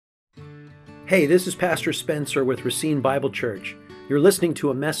Hey, this is Pastor Spencer with Racine Bible Church. You're listening to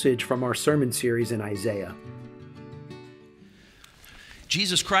a message from our sermon series in Isaiah.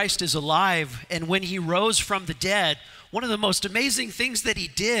 Jesus Christ is alive, and when he rose from the dead, one of the most amazing things that he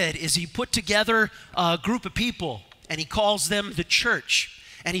did is he put together a group of people, and he calls them the church.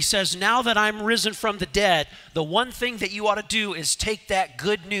 And he says, now that I'm risen from the dead, the one thing that you ought to do is take that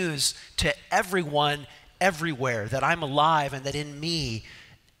good news to everyone, everywhere, that I'm alive and that in me,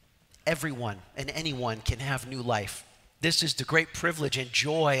 everyone and anyone can have new life. This is the great privilege and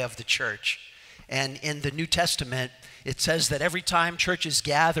joy of the church. And in the New Testament, it says that every time churches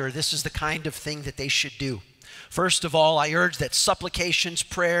gather, this is the kind of thing that they should do. First of all, I urge that supplications,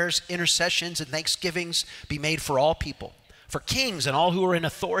 prayers, intercessions, and thanksgivings be made for all people, for kings and all who are in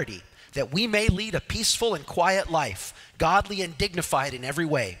authority, that we may lead a peaceful and quiet life, godly and dignified in every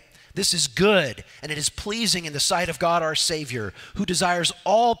way. This is good, and it is pleasing in the sight of God our Savior, who desires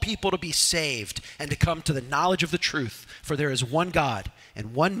all people to be saved and to come to the knowledge of the truth. For there is one God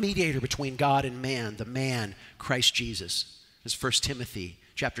and one mediator between God and man, the man, Christ Jesus. This is 1 Timothy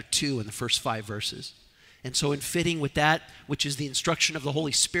chapter 2 and the first 5 verses. And so in fitting with that, which is the instruction of the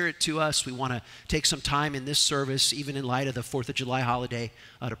Holy Spirit to us, we want to take some time in this service, even in light of the 4th of July holiday,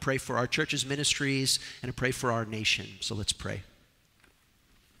 to pray for our church's ministries and to pray for our nation. So let's pray.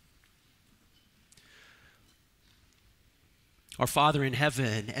 Our Father in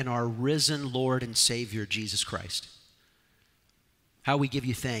heaven and our risen Lord and Savior, Jesus Christ, how we give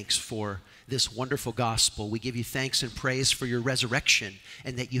you thanks for this wonderful gospel. We give you thanks and praise for your resurrection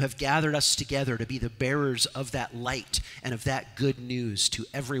and that you have gathered us together to be the bearers of that light and of that good news to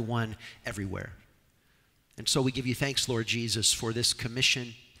everyone, everywhere. And so we give you thanks, Lord Jesus, for this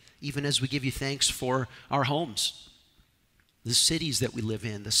commission, even as we give you thanks for our homes, the cities that we live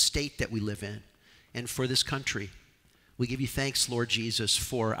in, the state that we live in, and for this country. We give you thanks, Lord Jesus,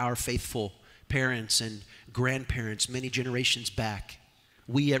 for our faithful parents and grandparents many generations back.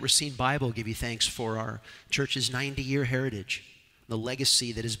 We at Racine Bible give you thanks for our church's 90-year heritage, the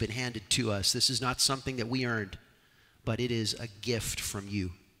legacy that has been handed to us. This is not something that we earned, but it is a gift from you.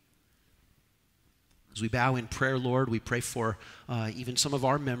 As we bow in prayer, Lord, we pray for even some of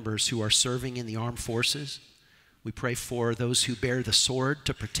our members who are serving in the armed forces. We pray for those who bear the sword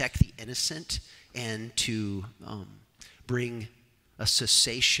to protect the innocent and to bring a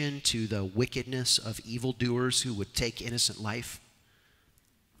cessation to the wickedness of evildoers who would take innocent life.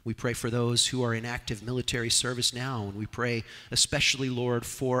 We pray for those who are in active military service now, and we pray especially, Lord,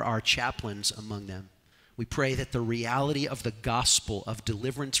 for our chaplains among them. We pray that the reality of the gospel of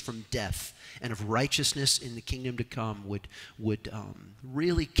deliverance from death and of righteousness in the kingdom to come would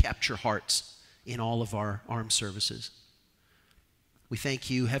really capture hearts in all of our armed services. We thank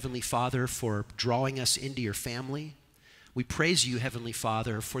you, Heavenly Father, for drawing us into your family. We praise you, Heavenly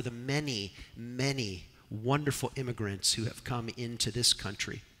Father, for the many, many wonderful immigrants who have come into this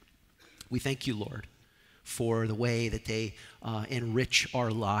country. We thank you, Lord, for the way that they enrich our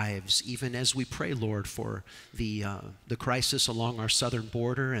lives, even as we pray, Lord, for the crisis along our southern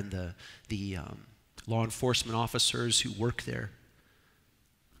border and the law enforcement officers who work there.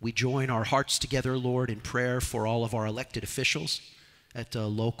 We join our hearts together, Lord, in prayer for all of our elected officials at the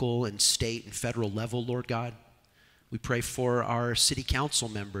local and state and federal level, Lord God. We pray for our city council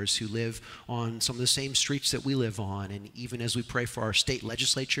members who live on some of the same streets that we live on, and even as we pray for our state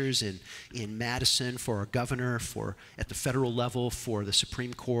legislatures in Madison, for our governor, for at the federal level, for the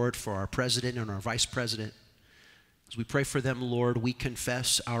Supreme Court, for our president and our vice president. As we pray for them, Lord, we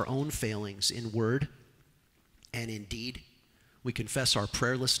confess our own failings in word and in deed. We confess our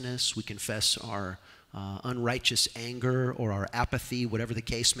prayerlessness. We confess our unrighteous anger or our apathy, whatever the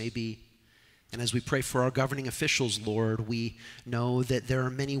case may be. And as we pray for our governing officials, Lord, we know that there are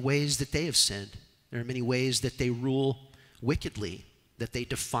many ways that they have sinned. There are many ways that they rule wickedly, that they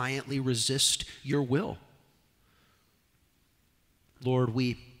defiantly resist your will. Lord,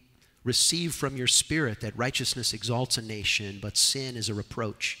 we receive from your Spirit that righteousness exalts a nation, but sin is a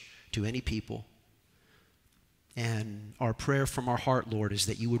reproach to any people. And our prayer from our heart, Lord, is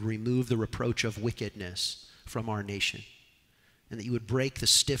that you would remove the reproach of wickedness from our nation, and that you would break the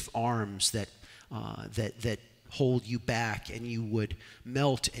stiff arms that hold you back, and you would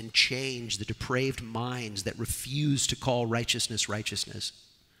melt and change the depraved minds that refuse to call righteousness righteousness.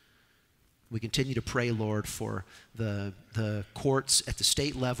 We continue to pray, Lord, for the courts at the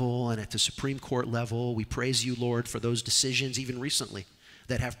state level and at the Supreme Court level. We praise you, Lord, for those decisions even recently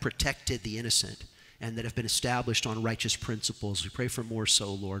that have protected the innocent and that have been established on righteous principles. We pray for more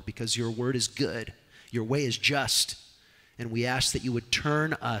so, Lord, because your word is good, your way is just, and we ask that you would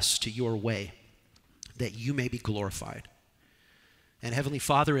turn us to your way, that you may be glorified. And Heavenly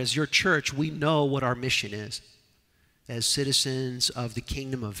Father, as your church, we know what our mission is. As citizens of the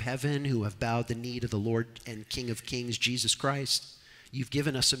kingdom of heaven who have bowed the knee to the Lord and King of Kings, Jesus Christ, you've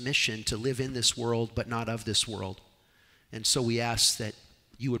given us a mission to live in this world but not of this world. And so we ask that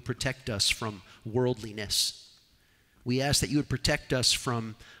you would protect us from worldliness. We ask that you would protect us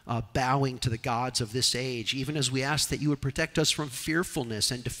from bowing to the gods of this age, even as we ask that you would protect us from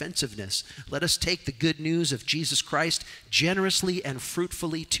fearfulness and defensiveness. Let us take the good news of Jesus Christ generously and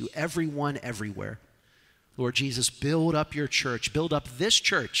fruitfully to everyone everywhere. Lord Jesus, build up your church, build up this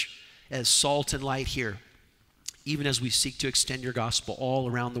church as salt and light here, even as we seek to extend your gospel all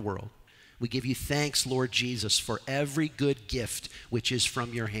around the world. We give you thanks, Lord Jesus, for every good gift which is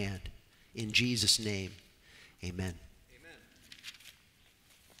from your hand. In Jesus' name, amen.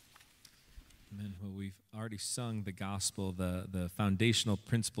 Amen. Well, we've already sung the gospel, the foundational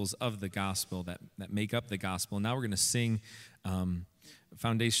principles of the gospel that make up the gospel. Now we're going to sing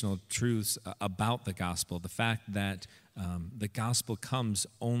foundational truths about the gospel, the fact that the gospel comes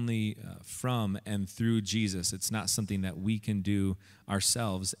only from and through Jesus. It's not something that we can do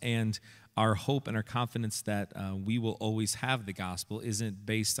ourselves. And our hope and our confidence that we will always have the gospel isn't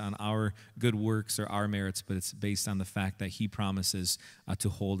based on our good works or our merits, but it's based on the fact that he promises to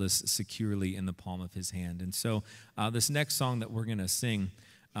hold us securely in the palm of his hand. And so this next song that we're going to sing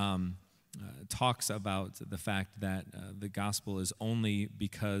talks about the fact that the gospel is only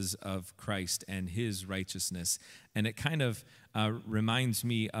because of Christ and his righteousness. And it kind of reminds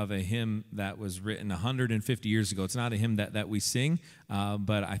me of a hymn that was written 150 years ago. It's not a hymn that we sing,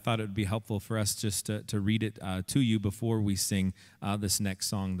 but I thought it would be helpful for us just to read it to you before we sing this next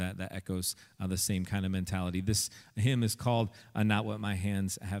song that echoes the same kind of mentality. This hymn is called Not What My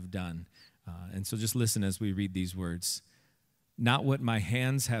Hands Have Done. And so just listen as we read these words. Not what my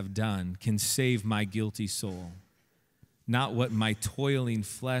hands have done can save my guilty soul. Not what my toiling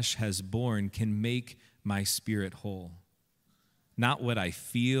flesh has borne can make my spirit whole. Not what I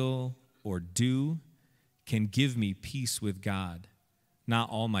feel or do can give me peace with God.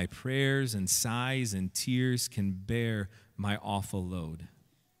 Not all my prayers and sighs and tears can bear my awful load.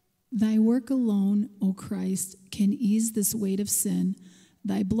 Thy work alone, O Christ, can ease this weight of sin.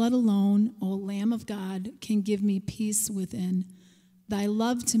 Thy blood alone, O Lamb of God, can give me peace within. Thy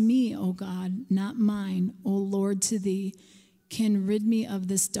love to me, O God, not mine, O Lord, to thee, can rid me of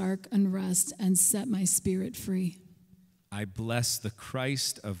this dark unrest and set my spirit free. I bless the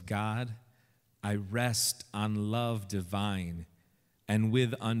Christ of God. I rest on love divine. And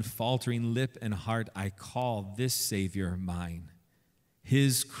with unfaltering lip and heart, I call this Savior mine.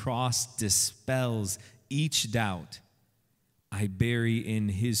 His cross dispels each doubt. I bury in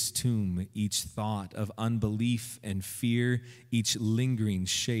his tomb each thought of unbelief and fear, each lingering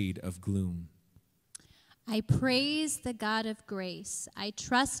shade of gloom. I praise the God of grace. I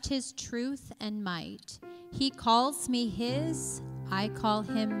trust his truth and might. He calls me his, I call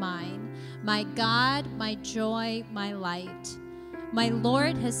him mine. My God, my joy, my light. My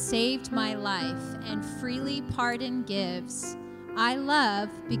Lord has saved my life and freely pardon gives. I love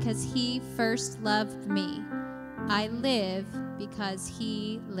because he first loved me. I live because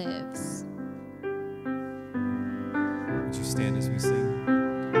he lives. Would you stand as we sing?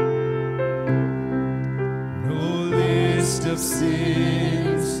 No list of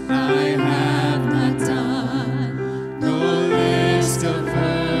sins I have not done, no list of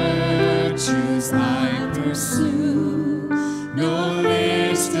virtues I pursue, no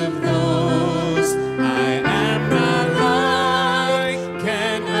list of those I am not like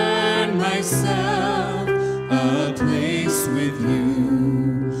can earn myself a place with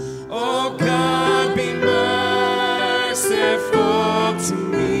you. Oh God, be merciful to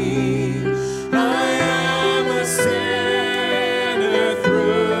me. I am a sinner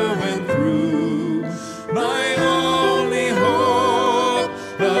through and through. My only hope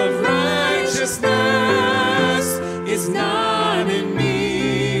of righteousness is not in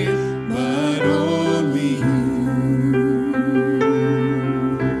me, but only you.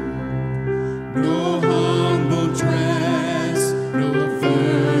 No humble dress, no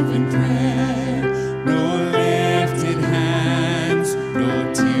fervent prayer, no lifted hands,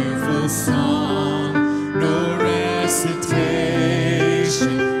 no tearful song, no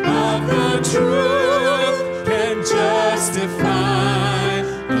recitation of the truth can justify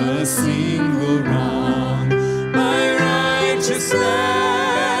a single wrong. My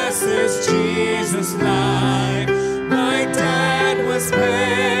righteousness is Jesus' life. My debt was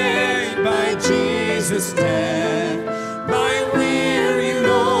paid by Jesus' death. My weary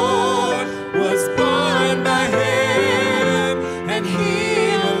Lord was borne by him, and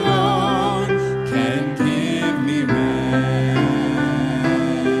he alone can give me rest.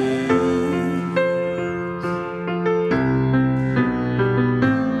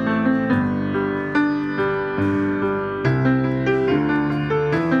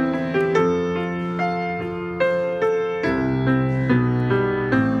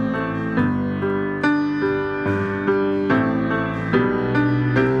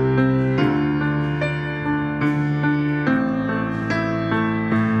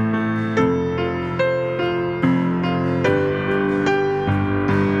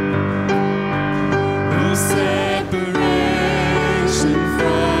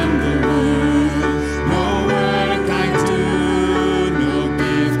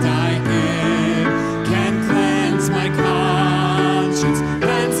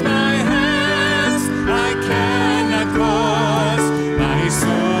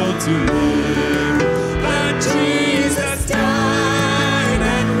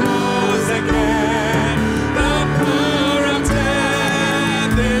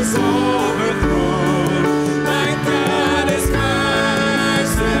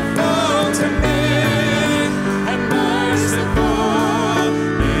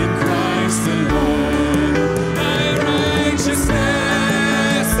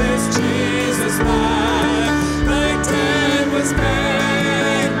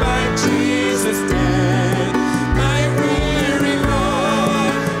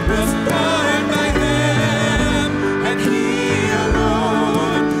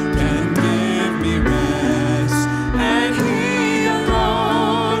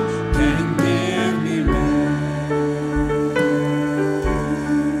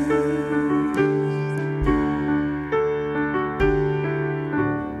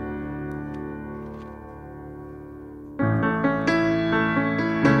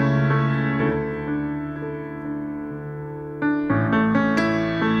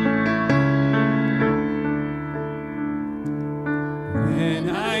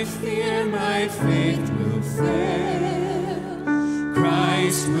 I fear my faith will fail,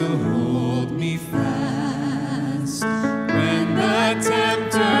 Christ will hold me fast. When the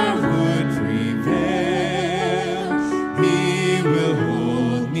tempter would prevail, he will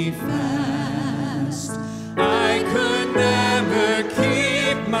hold me fast. I could never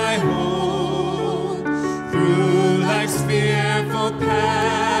keep my hold through life's fearful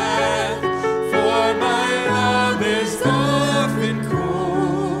path, for my love is often cold.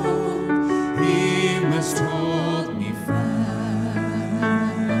 He must hold me fast.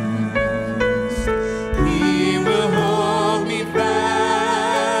 He will hold me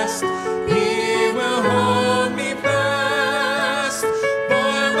fast. He will hold me fast.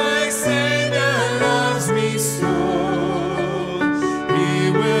 For my Savior loves me so.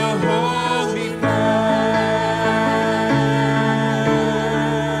 He will hold me fast.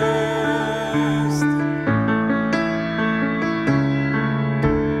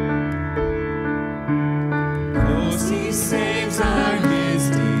 'Cause he saves are his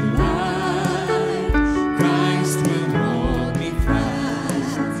delight. Christ will hold me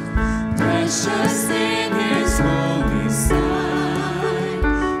fast. Precious in his holy sight,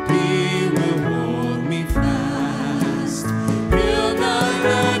 he will hold me fast. He'll not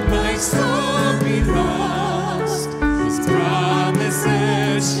let my soul be lost. His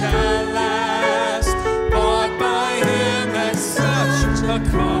promises shall last. Bought by him at such a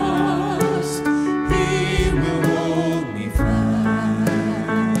cost, he will hold me fast.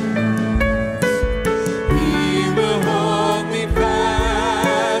 He will hold me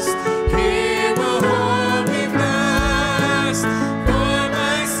fast. He will hold me fast. For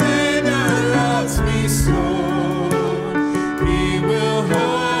my Savior loves me so. He will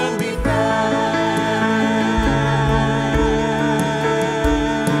hold me fast.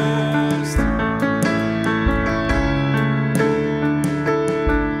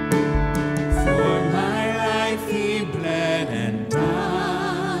 For my life he bled and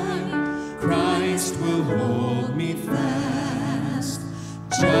died. Christ will hold me fast.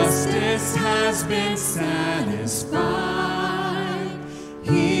 Justice has been satisfied.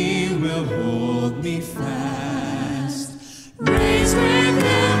 He will hold me fast. Raised with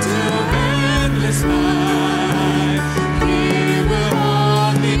him to endless life, he will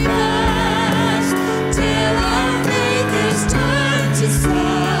hold me fast. Till our faith is turned to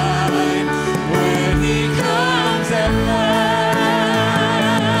sight, when he comes at last.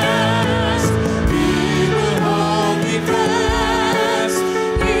 He will hold me fast.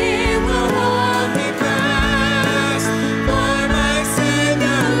 He will hold me fast. For my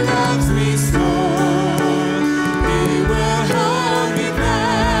Savior loves me so. He will hold me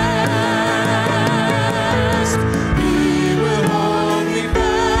fast. He will hold me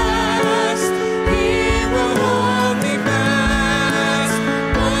fast. He will hold me fast.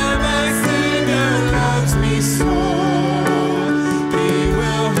 For my Savior loves me so. He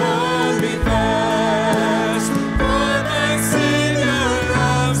will hold me fast. For my Savior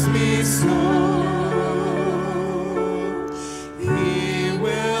loves me so. He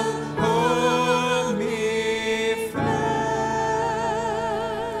will hold me fast.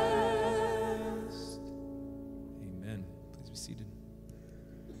 Amen. Please be seated.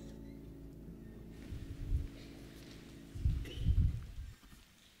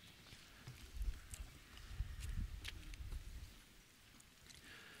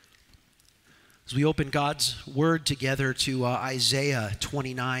 As we open God's word together to Isaiah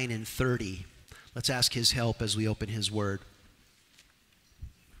 29 and 30, let's ask his help as we open his word.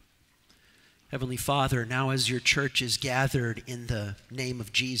 Heavenly Father, now as your church is gathered in the name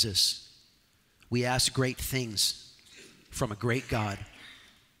of Jesus, we ask great things from a great God.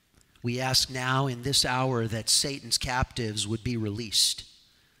 We ask now in this hour that Satan's captives would be released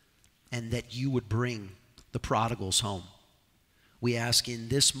and that you would bring the prodigals home. We ask in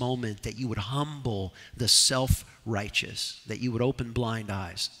this moment that you would humble the self-righteous, that you would open blind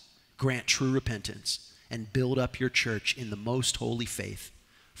eyes, grant true repentance, and build up your church in the most holy faith.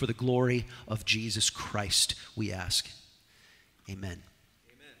 For the glory of Jesus Christ, we ask. Amen.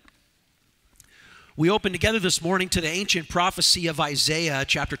 We open together this morning to the ancient prophecy of Isaiah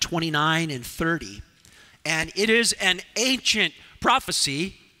chapter 29 and 30. And it is an ancient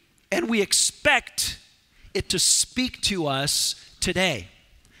prophecy, and we expect it to speak to us today.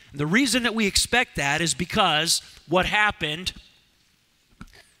 And the reason that we expect that is because what happened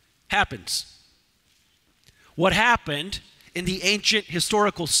happens. What happened in the ancient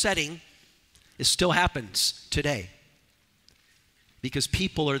historical setting it still happens today. Because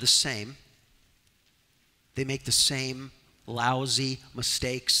people are the same. They make the same lousy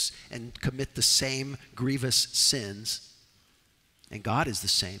mistakes and commit the same grievous sins. And God is the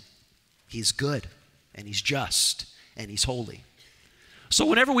same. He's good, and he's just, and he's holy. So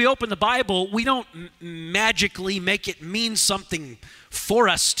whenever we open the Bible, we don't magically make it mean something for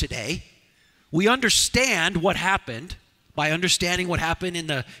us today. We understand what happened by understanding what happened in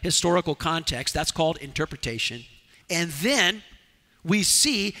the historical context. That's called interpretation. And then we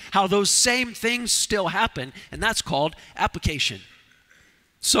see how those same things still happen, and that's called application.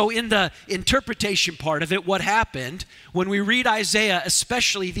 So in the interpretation part of it, what happened, when we read Isaiah,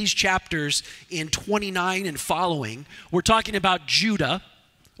 especially these chapters in 29 and following, we're talking about Judah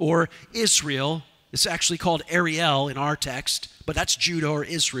or Israel. It's actually called Ariel in our text, but that's Judah or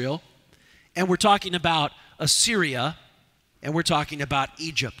Israel. And we're talking about Assyria, and we're talking about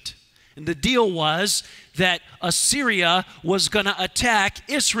Egypt. And the deal was that Assyria was going to attack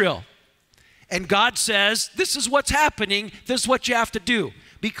Israel. And God says, this is what's happening, this is what you have to do.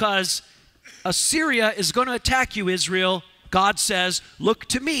 Because Assyria is going to attack you, Israel. God says, look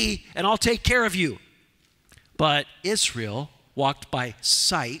to me and I'll take care of you. But Israel walked by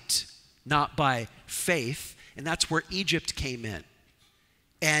sight, not by faith. And that's where Egypt came in.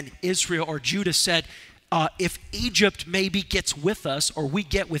 And Israel or Judah said, if Egypt maybe gets with us or we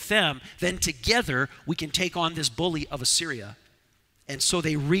get with them, then together we can take on this bully of Assyria. And so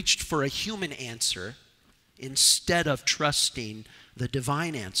they reached for a human answer instead of trusting the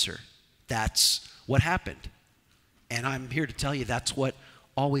divine answer. That's what happened. And I'm here to tell you that's what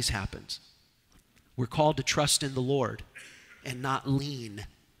always happens. We're called to trust in the Lord and not lean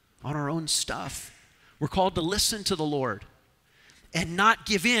on our own stuff. We're called to listen to the Lord and not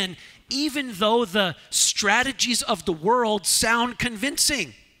give in, even though the strategies of the world sound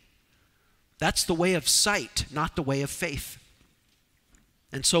convincing. That's the way of sight, not the way of faith.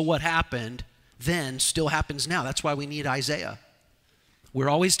 And so what happened then still happens now. That's why we need Isaiah. We're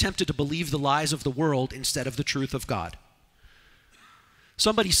always tempted to believe the lies of the world instead of the truth of God.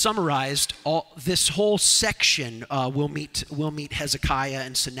 Somebody summarized this whole section. We'll meet Hezekiah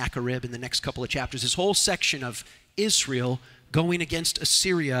and Sennacherib in the next couple of chapters. This whole section of Israel going against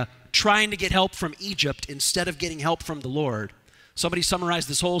Assyria, trying to get help from Egypt instead of getting help from the Lord. Somebody summarized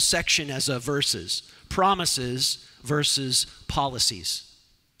this whole section as verses. Promises versus policies.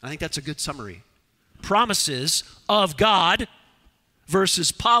 I think that's a good summary. Promises of God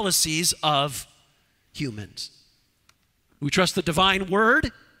versus policies of humans. Do we trust the divine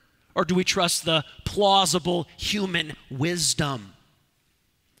word, or do we trust the plausible human wisdom?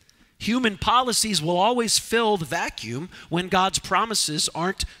 Human policies will always fill the vacuum when God's promises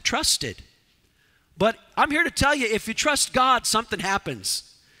aren't trusted. But I'm here to tell you, if you trust God, something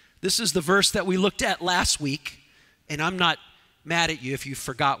happens. This is the verse that we looked at last week, and I'm not mad at you if you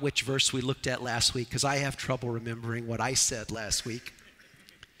forgot which verse we looked at last week, because I have trouble remembering what I said last week.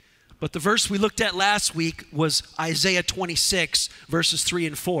 But the verse we looked at last week was Isaiah 26, verses 3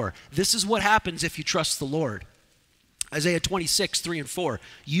 and 4. This is what happens if you trust the Lord. Isaiah 26, 3 and 4.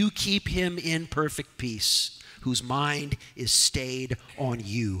 You keep him in perfect peace, whose mind is stayed on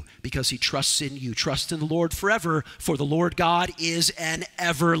you, because he trusts in you. Trust in the Lord forever, for the Lord God is an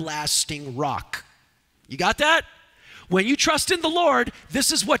everlasting rock. You got that? When you trust in the Lord,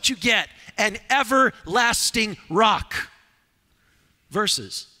 this is what you get, an everlasting rock.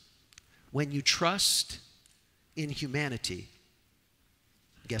 Verses. When you trust in humanity,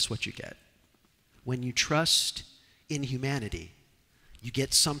 guess what you get? When you trust in humanity, you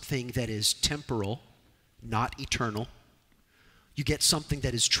get something that is temporal, not eternal. You get something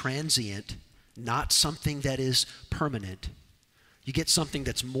that is transient, not something that is permanent. You get something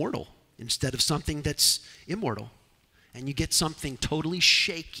that's mortal instead of something that's immortal. And you get something totally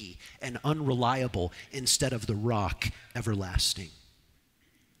shaky and unreliable instead of the rock everlasting.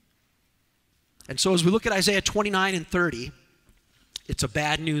 And so as we look at Isaiah 29 and 30, it's a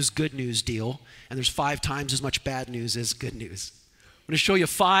bad news, good news deal. And there's 5 times as much bad news as good news. I'm going to show you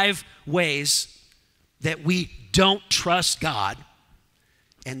 5 ways that we don't trust God,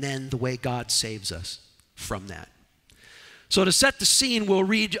 and then the way God saves us from that. So to set the scene, we'll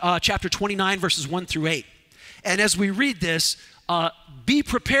read chapter 29, verses 1 through 8. And as we read this, be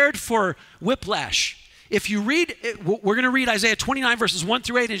prepared for whiplash. If you read, we're going to read Isaiah 29, verses 1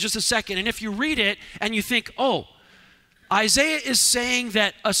 through 8 in just a second. And if you read it and you think, oh, Isaiah is saying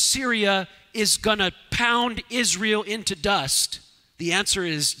that Assyria is going to pound Israel into dust, the answer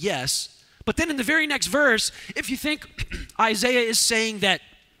is yes. But then in the very next verse, if you think Isaiah is saying that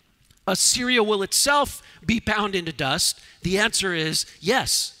Assyria will itself be pounded into dust, the answer is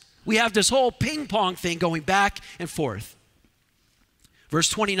yes. We have this whole ping pong thing going back and forth. Verse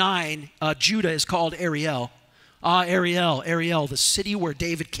 29, Judah is called Ariel. Ariel, the city where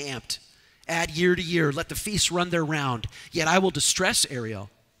David camped. Add year to year, let the feasts run their round. Yet I will distress Ariel,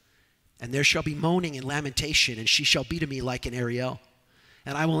 and there shall be moaning and lamentation, and she shall be to me like an Ariel.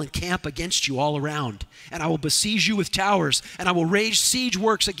 And I will encamp against you all around, and I will besiege you with towers, and I will raise siege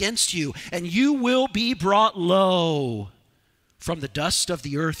works against you, and you will be brought low. From the dust of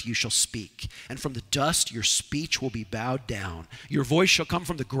the earth you shall speak, and from the dust your speech will be bowed down. Your voice shall come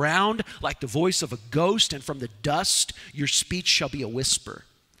from the ground like the voice of a ghost, and from the dust your speech shall be a whisper.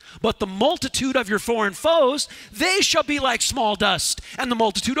 But the multitude of your foreign foes, they shall be like small dust, and the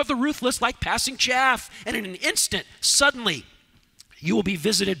multitude of the ruthless like passing chaff. And in an instant, suddenly, you will be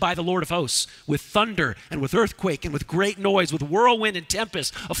visited by the Lord of hosts with thunder and with earthquake and with great noise, with whirlwind and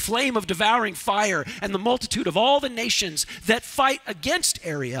tempest, a flame of devouring fire, and the multitude of all the nations that fight against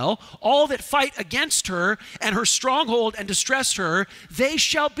Ariel, all that fight against her and her stronghold and distress her, they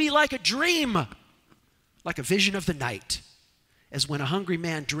shall be like a dream, like a vision of the night, as when a hungry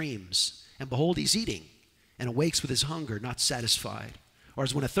man dreams, and behold, he's eating, and awakes with his hunger not satisfied. Or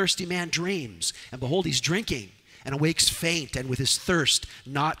as when a thirsty man dreams, and behold, he's drinking, and awakes faint, and with his thirst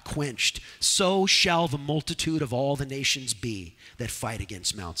not quenched. So shall the multitude of all the nations be that fight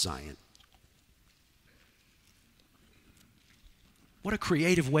against Mount Zion. What a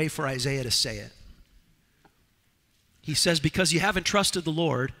creative way for Isaiah to say it. He says, because you haven't trusted the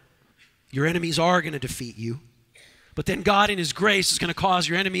Lord, your enemies are going to defeat you. But then God in his grace is going to cause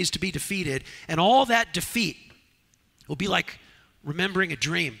your enemies to be defeated. And all that defeat will be like remembering a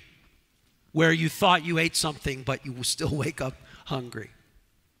dream where you thought you ate something, but you will still wake up hungry.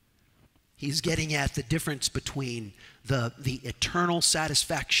 He's getting at the difference between the eternal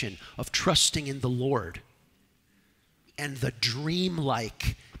satisfaction of trusting in the Lord and the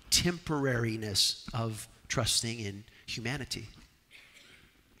dreamlike temporariness of trusting in humanity.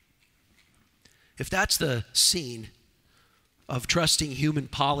 If that's the scene of trusting human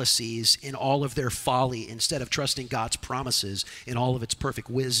policies in all of their folly instead of trusting God's promises in all of its perfect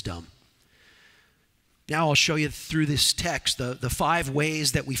wisdom, now I'll show you through this text the 5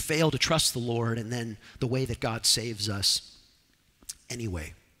 ways that we fail to trust the Lord, and then the way that God saves us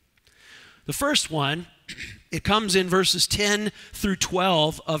anyway. The first one, it comes in verses 10 through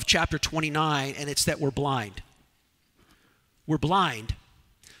 12 of chapter 29, and it's that we're blind. We're blind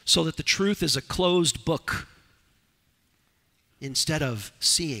so that the truth is a closed book instead of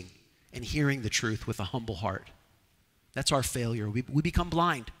seeing and hearing the truth with a humble heart. That's our failure. We become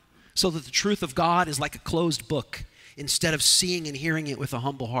blind so that the truth of God is like a closed book instead of seeing and hearing it with a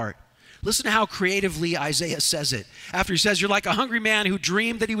humble heart. Listen to how creatively Isaiah says it. After he says, you're like a hungry man who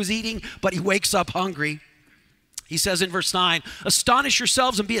dreamed that he was eating, but he wakes up hungry. He says in verse 9, astonish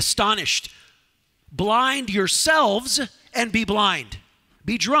yourselves and be astonished. Blind yourselves and be blind.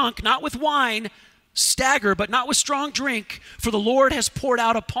 Be drunk, not with wine, stagger, but not with strong drink, for the Lord has poured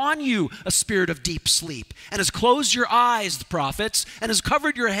out upon you a spirit of deep sleep, and has closed your eyes, the prophets, and has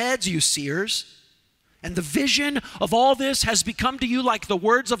covered your heads, you seers. And the vision of all this has become to you like the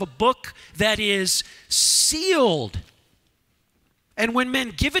words of a book that is sealed. And when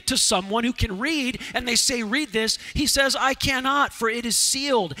men give it to someone who can read, and they say, read this, he says, I cannot, for it is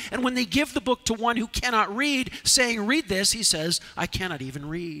sealed. And when they give the book to one who cannot read, saying, read this, he says, I cannot even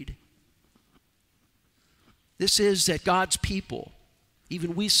read. This is that God's people,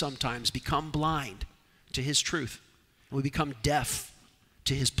 even we sometimes, become blind to his truth. And we become deaf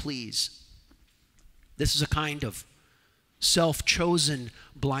to his pleas. This is a kind of self-chosen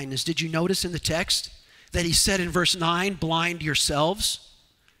blindness. Did you notice in the text that he said in verse 9, blind yourselves?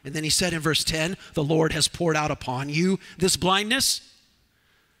 And then he said in verse 10, the Lord has poured out upon you this blindness.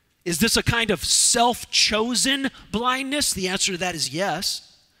 Is this a kind of self-chosen blindness? The answer to that is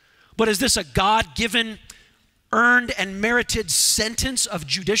yes. But is this a God-given, earned and merited sentence of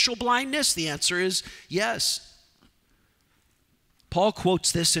judicial blindness? The answer is yes. Paul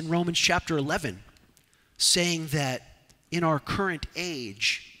quotes this in Romans chapter 11, saying that in our current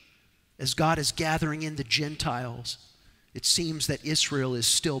age, as God is gathering in the Gentiles, it seems that Israel is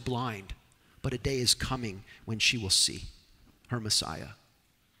still blind, but a day is coming when she will see her Messiah.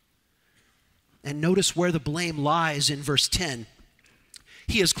 And notice where the blame lies in verse 10.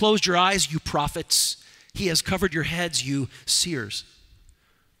 He has closed your eyes, you prophets. He has covered your heads, you seers.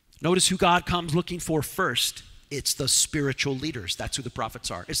 Notice who God comes looking for first. It's the spiritual leaders. That's who the prophets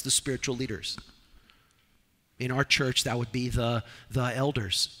are. It's the spiritual leaders. In our church, that would be the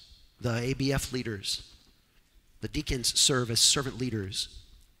elders, the ABF leaders. The deacons serve as servant leaders.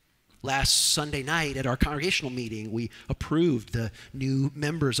 Last Sunday night at our congregational meeting, we approved the new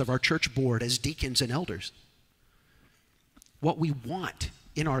members of our church board as deacons and elders. What we want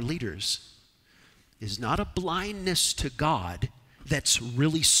in our leaders is not a blindness to God that's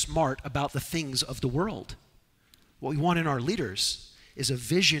really smart about the things of the world. What we want in our leaders is a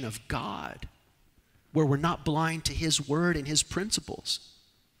vision of God where we're not blind to His word and His principles.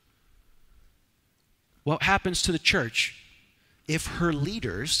 What happens to the church if her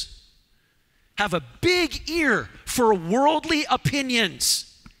leaders have a big ear for worldly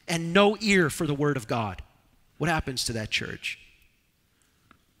opinions and no ear for the word of God? What happens to that church?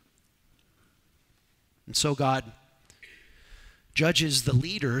 And so God judges the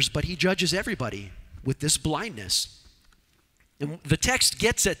leaders, but He judges everybody with this blindness. And the text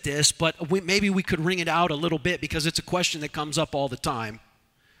gets at this, but maybe we could wring it out a little bit because it's a question that comes up all the time.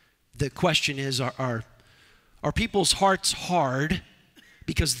 The question is, are people's hearts hard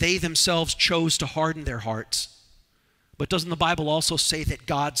because they themselves chose to harden their hearts? But doesn't the Bible also say that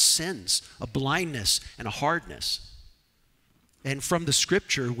God sends a blindness and a hardness? And from the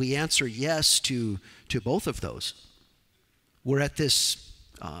scripture, we answer yes to both of those. We're at this,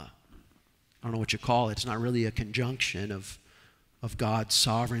 I don't know what you call it, it's not really a conjunction of God's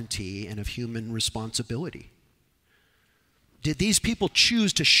sovereignty and of human responsibility. Did these people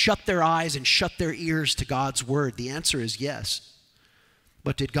choose to shut their eyes and shut their ears to God's word? The answer is yes.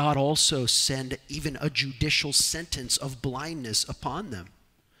 But did God also send even a judicial sentence of blindness upon them?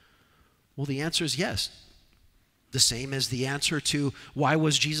 Well, the answer is yes. The same as the answer to why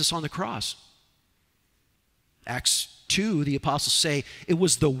was Jesus on the cross? Acts 2, the apostles say it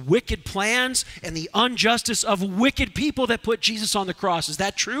was the wicked plans and the injustice of wicked people that put Jesus on the cross. Is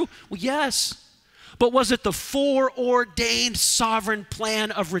that true? Well, yes. But was it the foreordained sovereign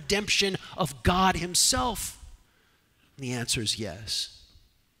plan of redemption of God Himself? And the answer is yes.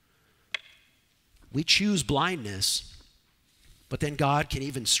 We choose blindness, but then God can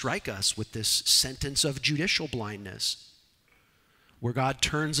even strike us with this sentence of judicial blindness, where God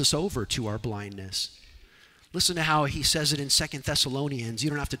turns us over to our blindness. Listen to how he says it in 2 Thessalonians. You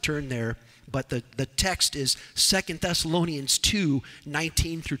don't have to turn there, but the text is 2 Thessalonians 2,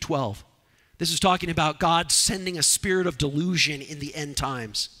 19 through 12. This is talking about God sending a spirit of delusion in the end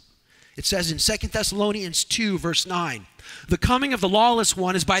times. It says in 2 Thessalonians 2, verse 9, "The coming of the lawless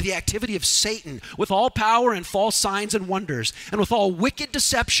one is by the activity of Satan, with all power and false signs and wonders, and with all wicked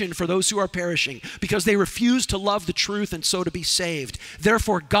deception for those who are perishing, because they refuse to love the truth and so to be saved.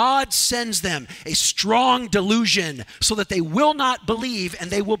 Therefore God sends them a strong delusion, so that they will not believe,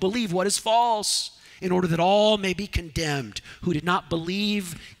 and they will believe what is false, in order that all may be condemned, who did not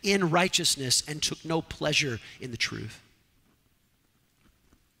believe in righteousness and took no pleasure in the truth."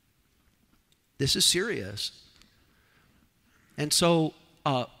 This is serious. And so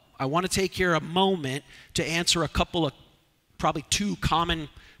I want to take here a moment to answer a couple of, probably two common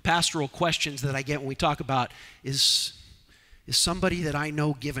pastoral questions that I get when we talk about, is somebody that I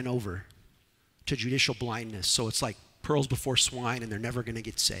know given over to judicial blindness, so it's like pearls before swine and they're never going to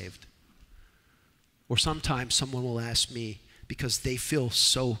get saved? Or sometimes someone will ask me, because they feel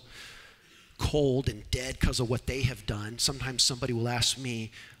so cold and dead because of what they have done, sometimes somebody will ask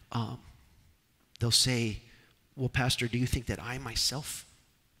me, they'll say, "Well, Pastor, do you think that I myself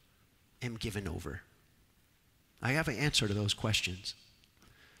am given over?" I have an answer to those questions.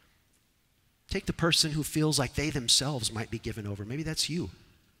 Take the person who feels like they themselves might be given over. Maybe that's you,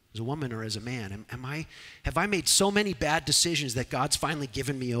 as a woman or as a man. Have I made so many bad decisions that God's finally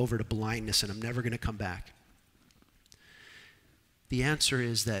given me over to blindness and I'm never going to come back? The answer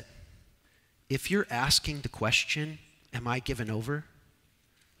is that if you're asking the question, am I given over?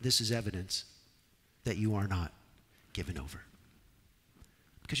 This is evidence that you are not given over.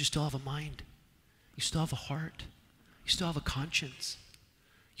 Because you still have a mind. You still have a heart. You still have a conscience.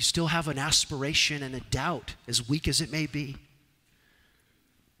 You still have an aspiration and a doubt, as weak as it may be.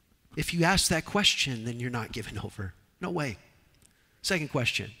 If you ask that question, then you're not given over. No way. Second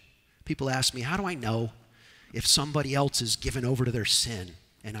question. People ask me, how do I know if somebody else is given over to their sin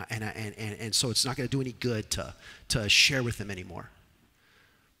and so it's not going to do any good to share with them anymore?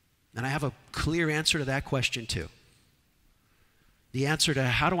 And I have a clear answer to that question too. The answer to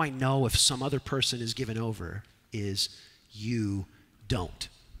how do I know if some other person is given over is you don't.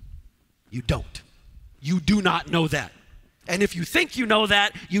 You don't. You do not know that. And if you think you know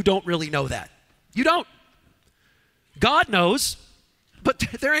that, you don't really know that. You don't. God knows, but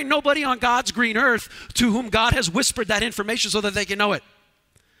there ain't nobody on God's green earth to whom God has whispered that information so that they can know it.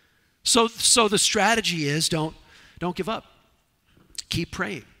 So the strategy is don't give up. Keep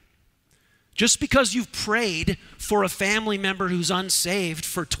praying. Just because you've prayed for a family member who's unsaved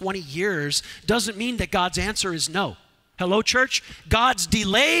for 20 years doesn't mean that God's answer is no. Hello, church? God's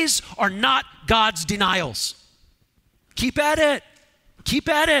delays are not God's denials. Keep at it. Keep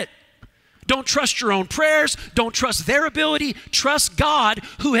at it. Don't trust your own prayers. Don't trust their ability. Trust God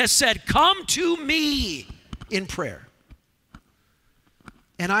who has said, come to me in prayer.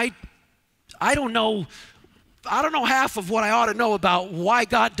 And I don't know half of what I ought to know about why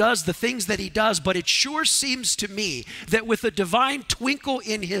God does the things that he does, but it sure seems to me that with a divine twinkle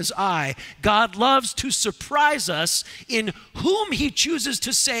in his eye, God loves to surprise us in whom he chooses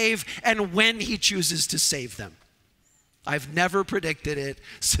to save and when he chooses to save them. I've never predicted it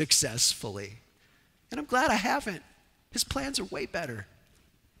successfully, and I'm glad I haven't. His plans are way better.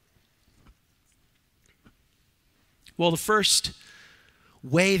 Well, the first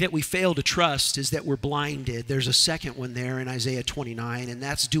way that we fail to trust is that we're blinded. There's a second one there in Isaiah 29, and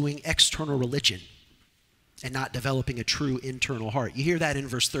that's doing external religion and not developing a true internal heart. You hear that in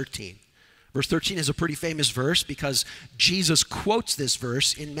verse 13. Verse 13 is a pretty famous verse because Jesus quotes this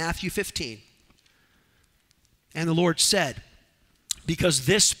verse in Matthew 15. And the Lord said, because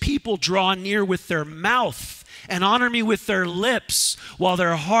this people draw near with their mouth and honor me with their lips, while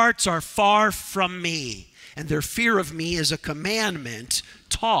their hearts are far from me. And their fear of me is a commandment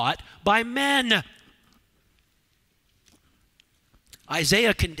taught by men.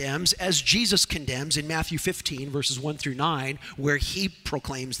 Isaiah condemns, as Jesus condemns in Matthew 15, verses 1 through 9, where he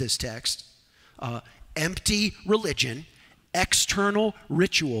proclaims this text, empty religion, external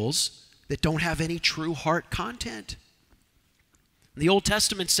rituals that don't have any true heart content. The Old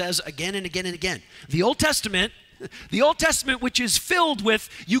Testament says again and again and again, the Old Testament which is filled with,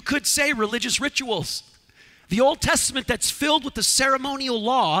 you could say, religious rituals. The Old Testament that's filled with the ceremonial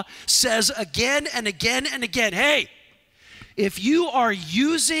law says again and again and again, hey, if you are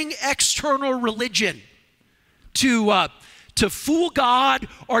using external religion to fool God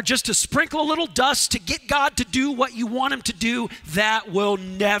or just to sprinkle a little dust to get God to do what you want him to do, that will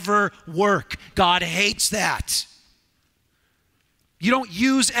never work. God hates that. You don't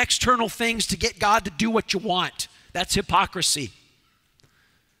use external things to get God to do what you want. That's hypocrisy.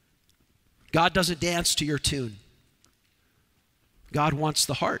 God doesn't dance to your tune. God wants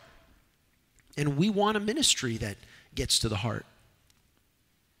the heart. And we want a ministry that gets to the heart.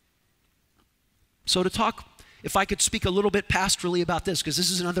 So to talk, if I could speak a little bit pastorally about this, because this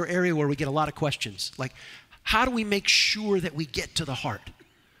is another area where we get a lot of questions. Like, how do we make sure that we get to the heart?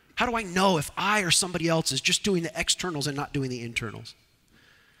 How do I know if I or somebody else is just doing the externals and not doing the internals?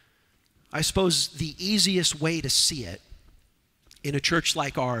 I suppose the easiest way to see it in a church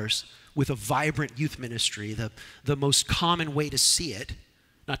like ours, with a vibrant youth ministry, the most common way to see it,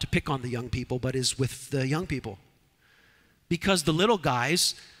 not to pick on the young people, but is with the young people. Because the little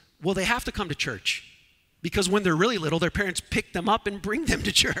guys, well, they have to come to church. Because when they're really little, their parents pick them up and bring them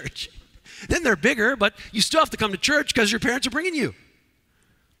to church. Then they're bigger, but you still have to come to church because your parents are bringing you.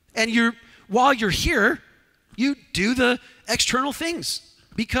 And while you're here, you do the external things.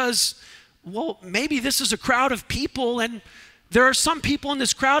 Because, well, maybe this is a crowd of people and there are some people in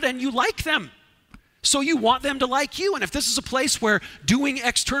this crowd and you like them. So you want them to like you. And if this is a place where doing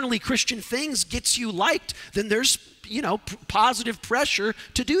externally Christian things gets you liked, then there's, positive pressure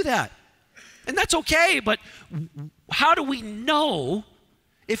to do that. And that's okay, but how do we know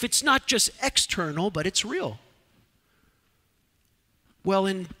if it's not just external, but it's real? Well,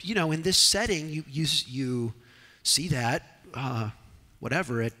 in this setting, you see that,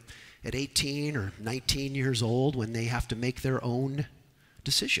 at 18 or 19 years old when they have to make their own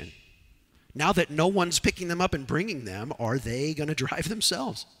decision. Now that no one's picking them up and bringing them, are they going to drive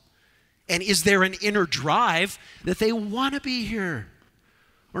themselves? And is there an inner drive that they want to be here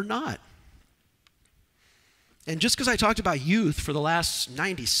or not? And just because I talked about youth for the last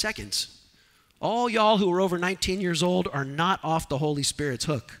 90 seconds, all y'all who are over 19 years old are not off the Holy Spirit's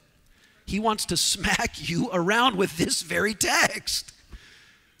hook. He wants to smack you around with this very text.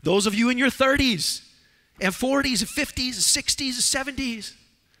 Those of you in your 30s and 40s and 50s and 60s and 70s.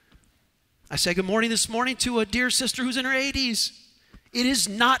 I said good morning this morning to a dear sister who's in her 80s. It is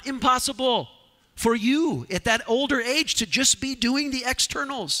not impossible for you at that older age to just be doing the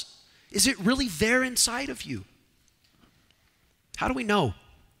externals. Is it really there inside of you? How do we know?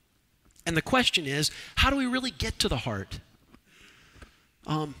 And the question is, how do we really get to the heart?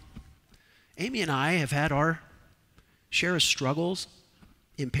 Amy and I have had our share of struggles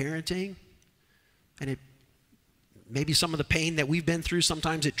in parenting, and maybe some of the pain that we've been through,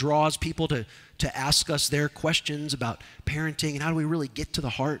 sometimes it draws people to ask us their questions about parenting and how do we really get to the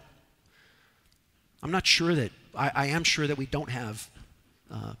heart. I'm not sure that, I am sure that we don't have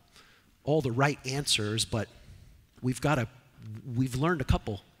all the right answers, but we've learned a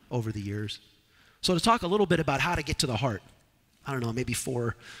couple over the years. So to talk a little bit about how to get to the heart, I don't know, maybe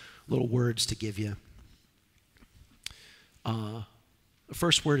 4 little words to give you. The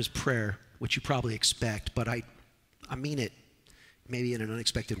first word is prayer. what you probably expect, but I mean it maybe in an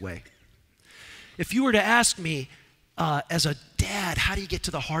unexpected way. If you were to ask me as a dad, how do you get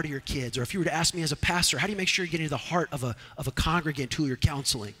to the heart of your kids? Or if you were to ask me as a pastor, how do you make sure you're getting to the heart of a congregant who you're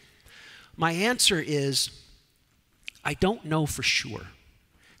counseling? My answer is, I don't know for sure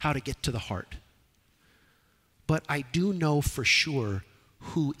how to get to the heart. But I do know for sure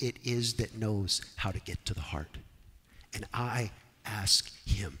who it is that knows how to get to the heart. And I ask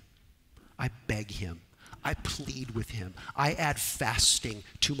him. I beg him. I plead with him. I add fasting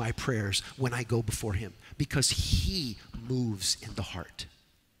to my prayers when I go before him because he moves in the heart.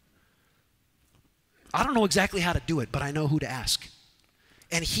 I don't know exactly how to do it, but I know who to ask.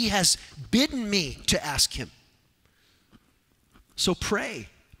 And he has bidden me to ask him. So pray.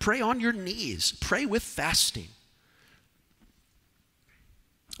 Pray on your knees. Pray with fasting.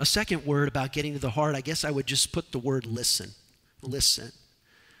 A second word about getting to the heart, I guess I would just put the word listen. Listen.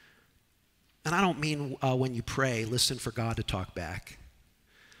 And I don't mean when you pray, listen for God to talk back.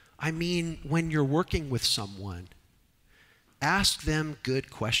 I mean when you're working with someone, ask them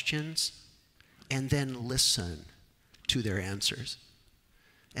good questions and then listen to their answers.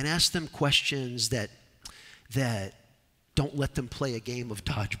 And ask them questions that don't let them play a game of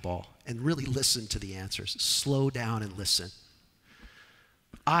dodgeball, and really listen to the answers. Slow down and listen.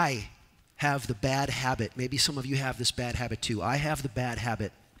 I have the bad habit, maybe some of you have this bad habit too. I have the bad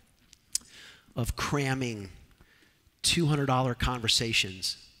habit of cramming $200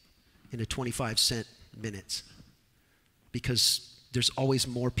 conversations into 25-cent minutes because there's always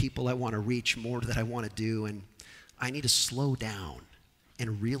more people I want to reach, more that I want to do, and I need to slow down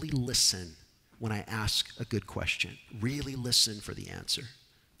and really listen when I ask a good question. Really listen for the answer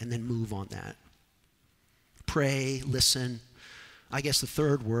and then move on that. Pray, listen. I guess the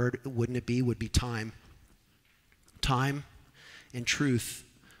third word, would be time. Time and truth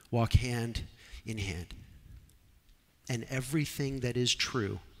walk hand in hand. And everything that is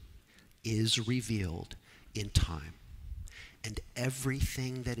true is revealed in time. And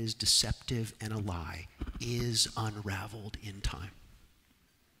everything that is deceptive and a lie is unraveled in time.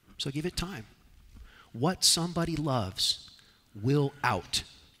 So give it time. What somebody loves will out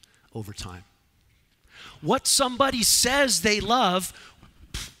over time. What somebody says they love,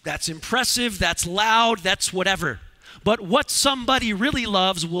 that's impressive, that's loud, that's whatever. But what somebody really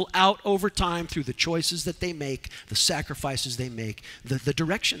loves will out over time through the choices that they make, the sacrifices they make, the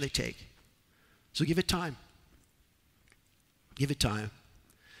direction they take. So give it time. Give it time.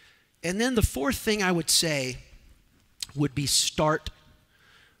 And then the fourth thing I would say would be start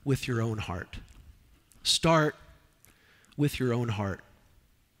with your own heart. Start with your own heart.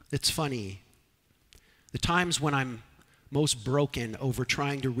 It's funny. The times when I'm most broken over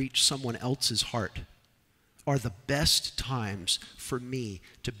trying to reach someone else's heart are the best times for me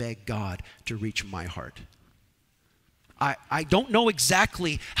to beg God to reach my heart. I don't know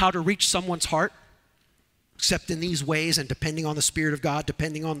exactly how to reach someone's heart, except in these ways and depending on the Spirit of God,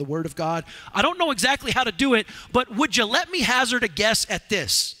 depending on the Word of God. I don't know exactly how to do it, but would you let me hazard a guess at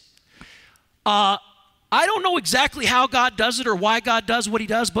this? I don't know exactly how God does it or why God does what he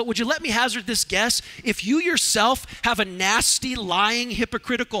does, but would you let me hazard this guess? If you yourself have a nasty, lying,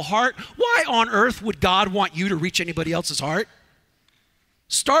 hypocritical heart, why on earth would God want you to reach anybody else's heart?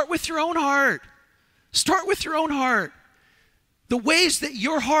 Start with your own heart. Start with your own heart. The ways that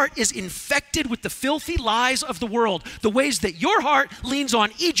your heart is infected with the filthy lies of the world, the ways that your heart leans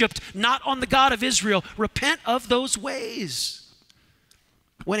on Egypt, not on the God of Israel, repent of those ways.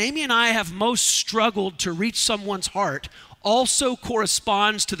 When Amy and I have most struggled to reach someone's heart also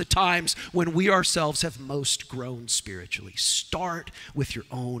corresponds to the times when we ourselves have most grown spiritually. Start with your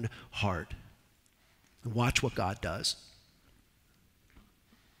own heart and watch what God does.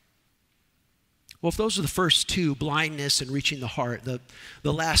 Well, if those are the first two, blindness and reaching the heart,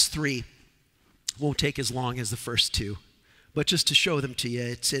 the last three won't take as long as the first two. But just to show them to you,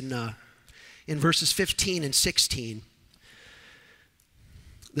 it's in verses 15 and 16.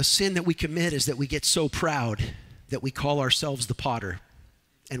 The sin that we commit is that we get so proud that we call ourselves the potter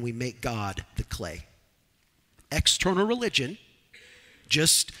and we make God the clay. External religion,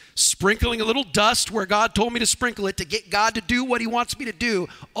 just sprinkling a little dust where God told me to sprinkle it to get God to do what he wants me to do,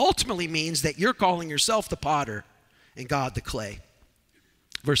 ultimately means that you're calling yourself the potter and God the clay.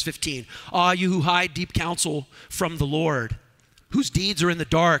 Verse 15, you who hide deep counsel from the Lord, whose deeds are in the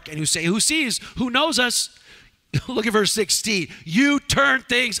dark, and who say, who sees, who knows us? Look at verse 16. You turn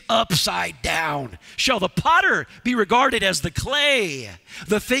things upside down. Shall the potter be regarded as the clay,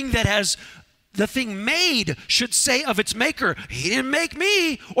 the thing that has The thing made should say of its maker, he didn't make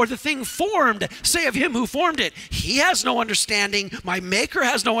me. Or the thing formed, say of him who formed it, he has no understanding. My maker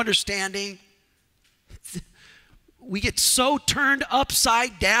has no understanding. We get so turned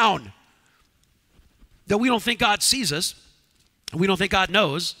upside down that we don't think God sees us, and we don't think God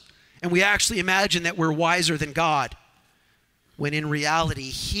knows, and we actually imagine that we're wiser than God, when in reality,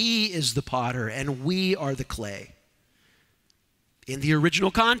 he is the potter and we are the clay. In the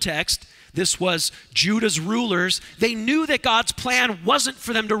original context, this was Judah's rulers. They knew that God's plan wasn't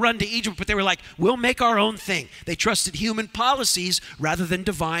for them to run to Egypt, but they were like, we'll make our own thing. They trusted human policies rather than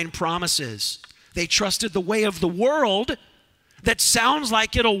divine promises. They trusted the way of the world that sounds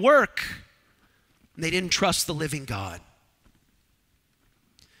like it'll work. And they didn't trust the living God.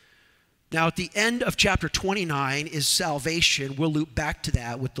 Now, at the end of chapter 29 is salvation. We'll loop back to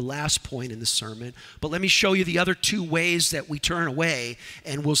that with the last point in the sermon. But let me show you the other two ways that we turn away,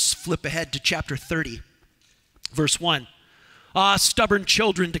 and we'll flip ahead to chapter 30. Verse 1. Ah, stubborn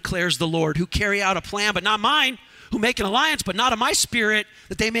children, declares the Lord, who carry out a plan, but not mine, who make an alliance, but not of my spirit,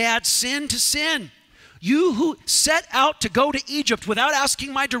 that they may add sin to sin. You who set out to go to Egypt without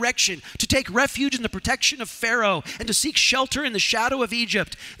asking my direction, to take refuge in the protection of Pharaoh, and to seek shelter in the shadow of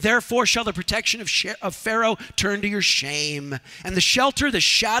Egypt. Therefore shall the protection of Pharaoh turn to your shame, and the shelter, the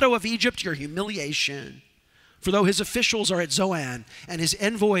shadow of Egypt, your humiliation. For though his officials are at Zoan, and his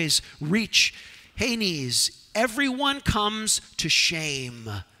envoys reach Hanes, everyone comes to shame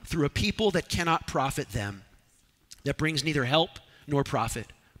through a people that cannot profit them, that brings neither help nor profit,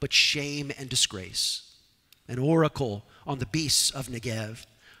 but shame and disgrace. An oracle on the beasts of Negev.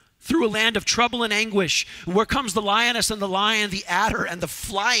 Through a land of trouble and anguish, where comes the lioness and the lion, the adder and the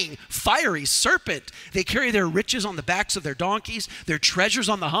flying, fiery serpent. They carry their riches on the backs of their donkeys, their treasures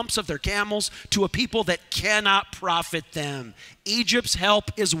on the humps of their camels, to a people that cannot profit them. Egypt's help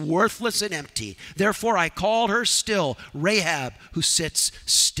is worthless and empty. Therefore I called her still, Rahab, who sits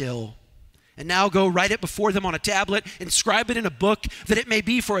still. And now go write it before them on a tablet, inscribe it in a book, that it may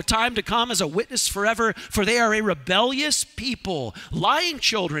be for a time to come as a witness forever, for they are a rebellious people, lying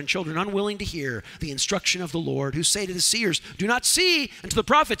children, children unwilling to hear the instruction of the Lord, who say to the seers, do not see, and to the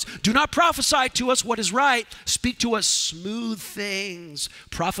prophets, do not prophesy to us what is right, speak to us smooth things,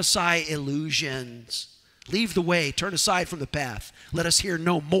 prophesy illusions. Leave the way, turn aside from the path. Let us hear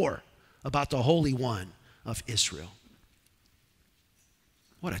no more about the Holy One of Israel.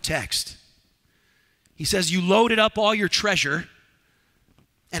 What a text. He says, you loaded up all your treasure,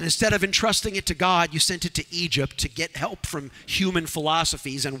 and instead of entrusting it to God, you sent it to Egypt to get help from human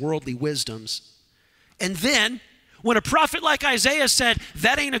philosophies and worldly wisdoms. And then, when a prophet like Isaiah said,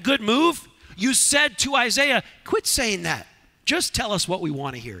 that ain't a good move, you said to Isaiah, quit saying that. Just tell us what we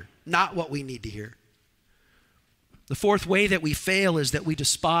want to hear, not what we need to hear. The fourth way that we fail is that we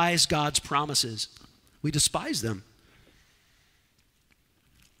despise God's promises. We despise them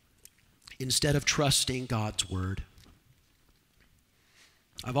instead of trusting God's word.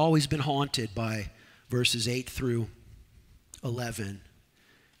 I've always been haunted by verses 8 through 11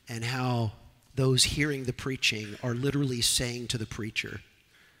 and how those hearing the preaching are literally saying to the preacher,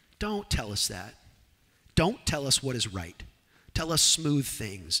 don't tell us that. Don't tell us what is right. Tell us smooth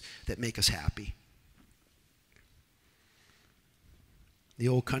things that make us happy. The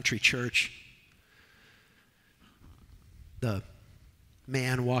old country church, the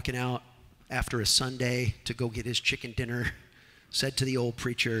man walking out after a Sunday to go get his chicken dinner said to the old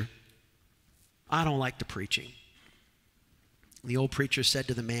preacher, I don't like the preaching. The old preacher said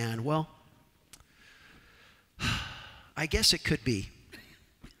to the man, well, I guess it could be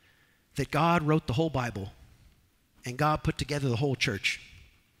that God wrote the whole Bible and God put together the whole church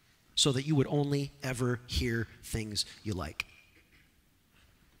so that you would only ever hear things you like.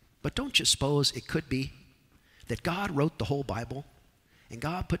 But don't you suppose it could be that God wrote the whole Bible and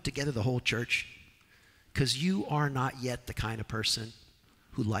God put together the whole church because you are not yet the kind of person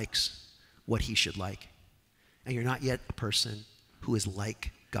who likes what he should like. And you're not yet a person who is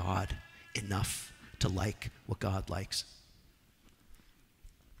like God enough to like what God likes.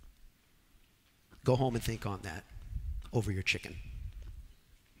 Go home and think on that over your chicken.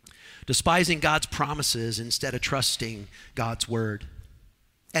 Despising God's promises instead of trusting God's word.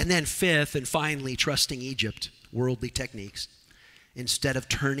 And then fifth and finally, trusting Egypt, worldly techniques, instead of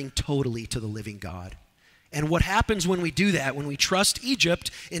turning totally to the living God. And what happens when we do that, when we trust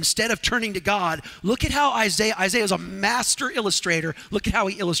Egypt instead of turning to God, look at how Isaiah is a master illustrator. Look at how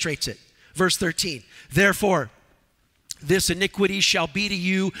he illustrates it. Verse 13, therefore, this iniquity shall be to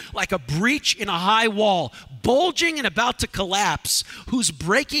you like a breach in a high wall, bulging and about to collapse, whose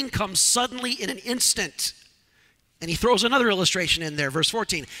breaking comes suddenly in an instant. And he throws another illustration in there, verse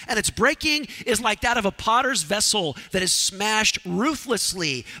 14. And its breaking is like that of a potter's vessel that is smashed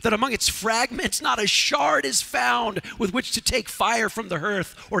ruthlessly, that among its fragments not a shard is found with which to take fire from the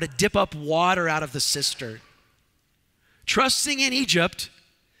hearth or to dip up water out of the cistern. Trusting in Egypt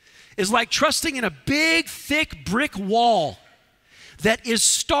is like trusting in a big, thick brick wall that is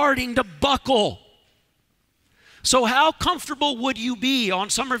starting to buckle. So how comfortable would you be on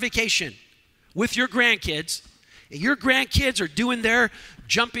summer vacation with your grandkids? Your grandkids are doing their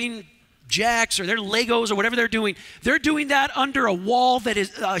jumping jacks or their Legos or whatever they're doing. They're doing that under a wall that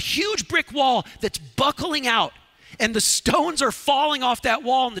is a huge brick wall that's buckling out. And the stones are falling off that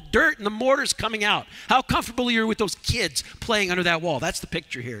wall and the dirt and the mortar's coming out. How comfortable are you with those kids playing under that wall? That's the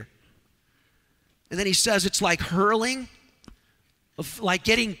picture here. And then he says it's like hurling, like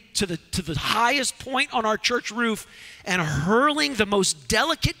getting to the highest point on our church roof and hurling the most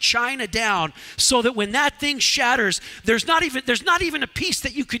delicate china down so that when that thing shatters, there's not even a piece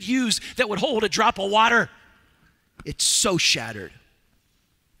that you could use that would hold a drop of water. It's so shattered.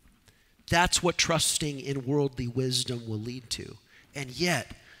 That's what trusting in worldly wisdom will lead to. And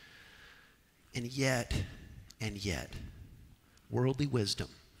yet, worldly wisdom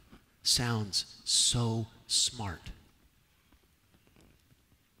sounds so smart.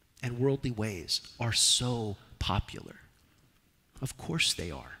 And worldly ways are so popular. Of course they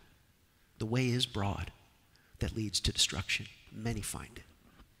are. The way is broad that leads to destruction. Many find it.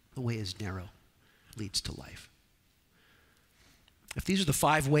 The way is narrow, leads to life. If these are the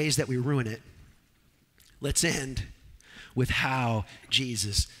 5 ways that we ruin it, let's end with how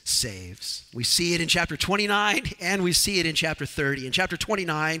Jesus saves. We see it in chapter 29 and we see it in chapter 30. In chapter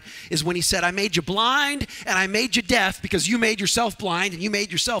 29 is when he said, I made you blind and I made you deaf because you made yourself blind and you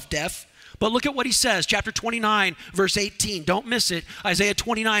made yourself deaf. But look at what he says, chapter 29, verse 18. Don't miss it. Isaiah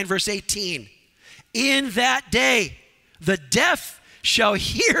 29, verse 18. In that day, the deaf shall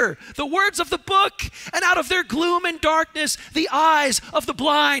hear the words of the book, and out of their gloom and darkness, the eyes of the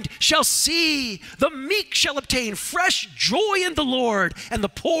blind shall see. The meek shall obtain fresh joy in the Lord, and the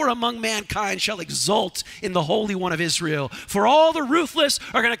poor among mankind shall exult in the Holy One of Israel. For all the ruthless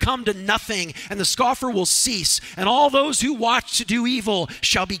are going to come to nothing, and the scoffer will cease, and all those who watch to do evil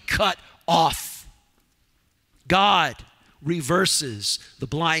shall be cut off. God reverses the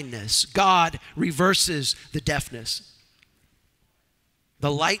blindness. God reverses the deafness.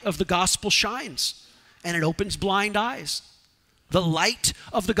 The light of the gospel shines, and it opens blind eyes. The light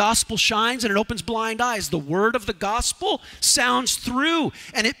of the gospel shines, and it opens blind eyes. The word of the gospel sounds through,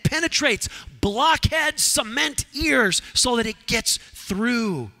 and it penetrates blockhead cement ears so that it gets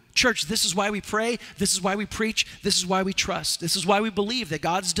through. Church, this is why we pray. This is why we preach. This is why we trust. This is why we believe that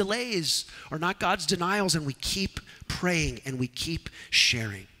God's delays are not God's denials, and we keep praying and we keep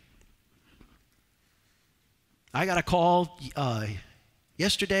sharing. I got a call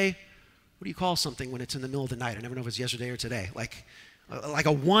yesterday. What do you call something when it's in the middle of the night? I never know if it's yesterday or today. Like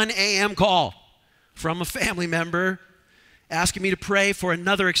a 1 a.m. call from a family member asking me to pray for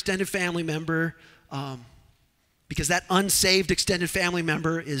another extended family member because that unsaved extended family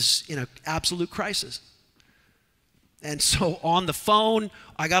member is in an absolute crisis. And so on the phone,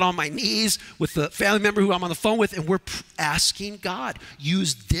 I got on my knees with the family member who I'm on the phone with, and we're asking God,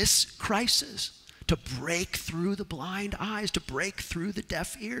 use this crisis to break through the blind eyes, to break through the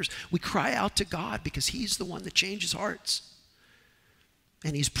deaf ears. We cry out to God because he's the one that changes hearts.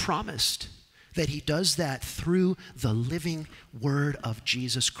 And he's promised that he does that through the living word of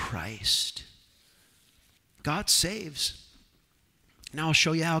Jesus Christ. God saves. Now I'll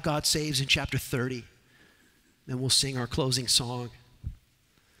show you how God saves in chapter 30. Then we'll sing our closing song.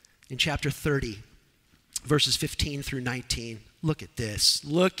 In chapter 30, verses 15 through 19. Look at this.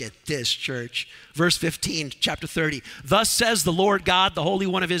 Look at this, church. Verse 15, chapter 30. Thus says the Lord God, the Holy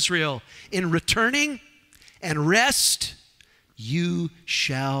One of Israel, in returning and rest, you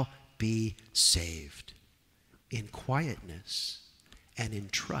shall be saved. In quietness and in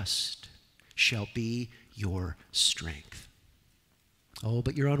trust shall be your strength. Oh,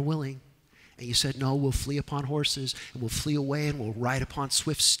 but you're unwilling. And you said, no, we'll flee upon horses, and we'll flee away, and we'll ride upon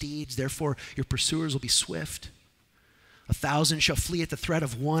swift steeds. Therefore, your pursuers will be swift. 1,000 shall flee at the threat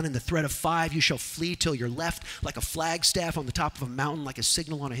of one, and the threat of 5 you shall flee till you're left like a flagstaff on the top of a mountain, like a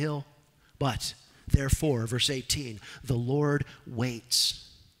signal on a hill. But, therefore, verse 18, the Lord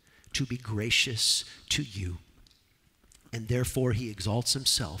waits to be gracious to you, and therefore he exalts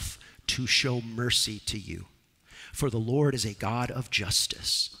himself to show mercy to you. For the Lord is a God of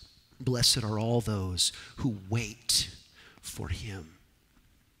justice. Blessed are all those who wait for him.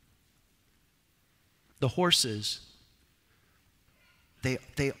 The horses,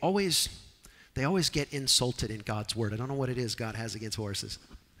 they always They always get insulted in God's word. I don't know what it is God has against horses.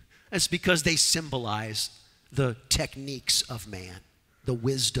 It's because they symbolize the techniques of man, the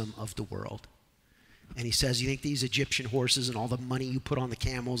wisdom of the world. And he says, you think these Egyptian horses and all the money you put on the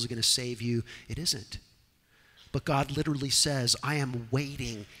camels are going to save you? It isn't. But God literally says, I am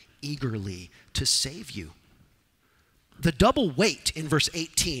waiting eagerly to save you. The double wait in verse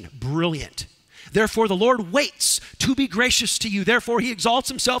 18, brilliant. Therefore the Lord waits to be gracious to you. Therefore he exalts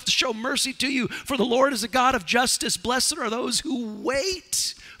himself to show mercy to you. For the Lord is a God of justice. Blessed are those who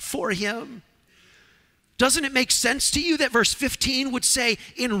wait for him. Doesn't it make sense to you that verse 15 would say,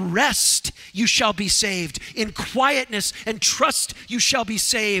 in rest you shall be saved, in quietness and trust you shall be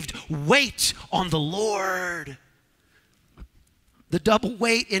saved. Wait on the Lord. The double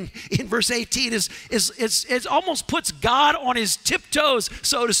wait in verse 18 is almost puts God on his tiptoes,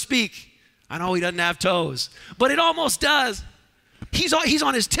 so to speak. I know he doesn't have toes, but it almost does. He's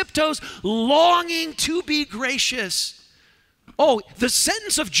on his tiptoes, longing to be gracious. Oh, the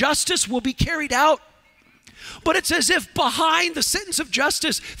sentence of justice will be carried out. But it's as if behind the sentence of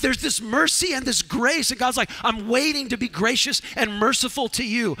justice, there's this mercy and this grace. And God's like, I'm waiting to be gracious and merciful to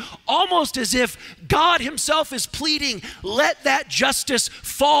you. Almost as if God himself is pleading, let that justice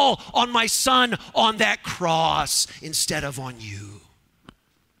fall on my son on that cross instead of on you.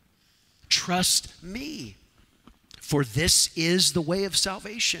 Trust me, for this is the way of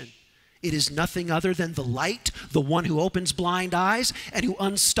salvation. It is nothing other than the light, the one who opens blind eyes and who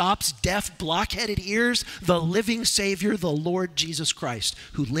unstops deaf, blockheaded ears, the living Savior, the Lord Jesus Christ,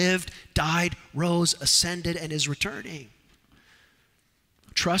 who lived, died, rose, ascended, and is returning.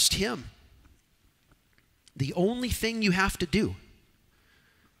 Trust him. The only thing you have to do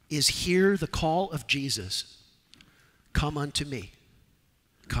is hear the call of Jesus. Come unto me.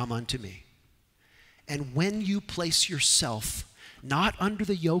 Come unto me. And when you place yourself not under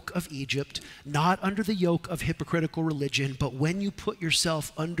the yoke of Egypt, not under the yoke of hypocritical religion, but when you put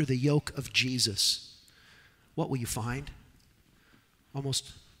yourself under the yoke of Jesus, what will you find?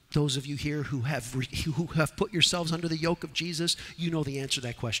 Almost those of you here who have put yourselves under the yoke of Jesus, you know the answer to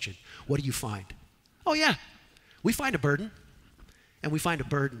that question. What do you find? Oh yeah, we find a burden, and we find a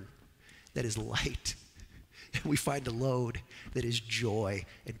burden that is light, and we find a load that is joy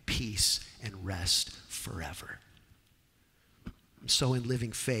and peace and rest forever. So in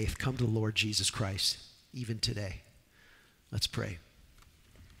living faith, come to the Lord Jesus Christ, even today. Let's pray.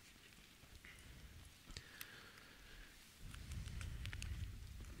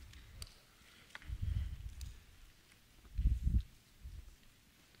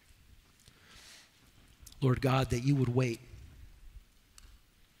 Lord God, that you would wait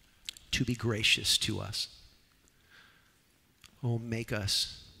to be gracious to us. Oh, make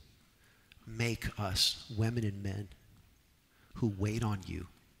us women and men who wait on you,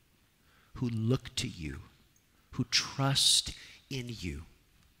 who look to you, who trust in you.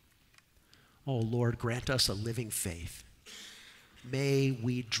 Oh Lord, grant us a living faith. May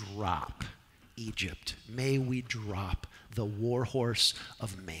we drop Egypt. May we drop the war horse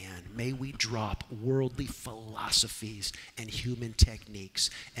of man. May we drop worldly philosophies and human techniques.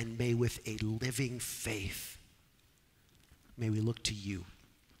 And may with a living faith, may we look to you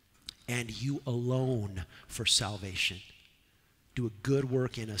and you alone for salvation. Do a good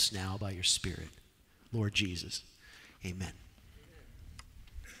work in us now by your Spirit. Lord Jesus, amen.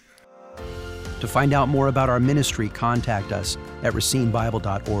 To find out more about our ministry, contact us at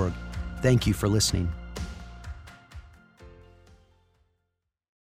racinebible.org. Thank you for listening.